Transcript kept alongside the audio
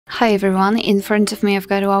Hi everyone, in front of me I've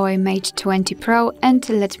got Huawei Mate 20 Pro and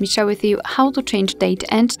let me share with you how to change date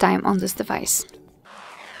and time on this device.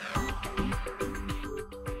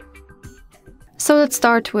 So let's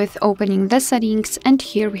start with opening the settings, and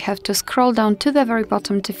here we have to scroll down to the very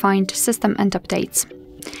bottom to find system and updates.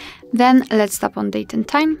 Then let's tap on date and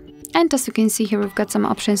time. And as you can see here, we've got some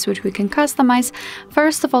options which we can customize.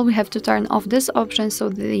 First of all, we have to turn off this option, so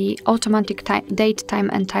the automatic date, time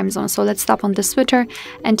and time zone. So let's tap on the switcher,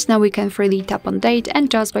 and now we can freely tap on date, and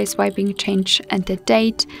just by swiping change and the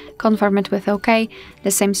date, confirm it with OK.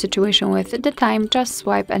 The same situation with the time, just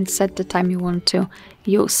swipe and set the time you want to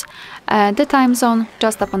use. The time zone,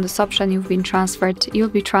 just tap on this option, you'll be transferred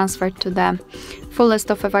to the full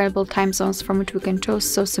list of available time zones from which we can choose.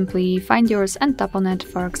 So simply find yours and tap on it,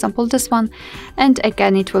 for example this one, and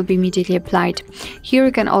again it will be immediately applied. Here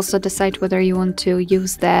you can also decide whether you want to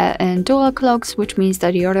use the dual clocks, which means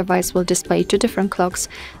that your device will display two different clocks.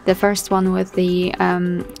 The first one with the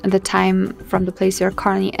time from the place you're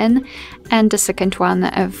currently in, and the second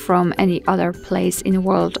one from any other place in the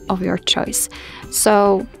world of your choice.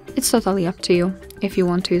 So it's totally up to you if you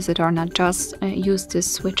want to use it or not. Just use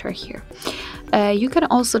this switcher here. You can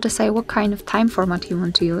also decide what kind of time format you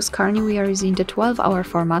want to use. Currently we are using the 12-hour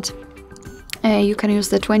format. You can use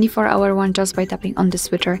the 24-hour one just by tapping on the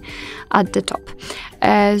switcher at the top.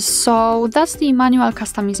 So that's the manual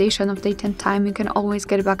customization of date and time. You can always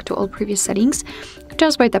get back to all previous settings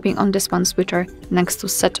just by tapping on this one switcher next to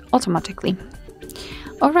set automatically.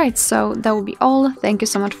 Alright, so that will be all. Thank you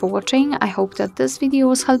so much for watching. I hope that this video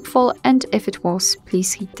was helpful, and if it was,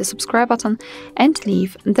 please hit the subscribe button and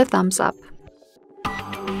leave the thumbs up.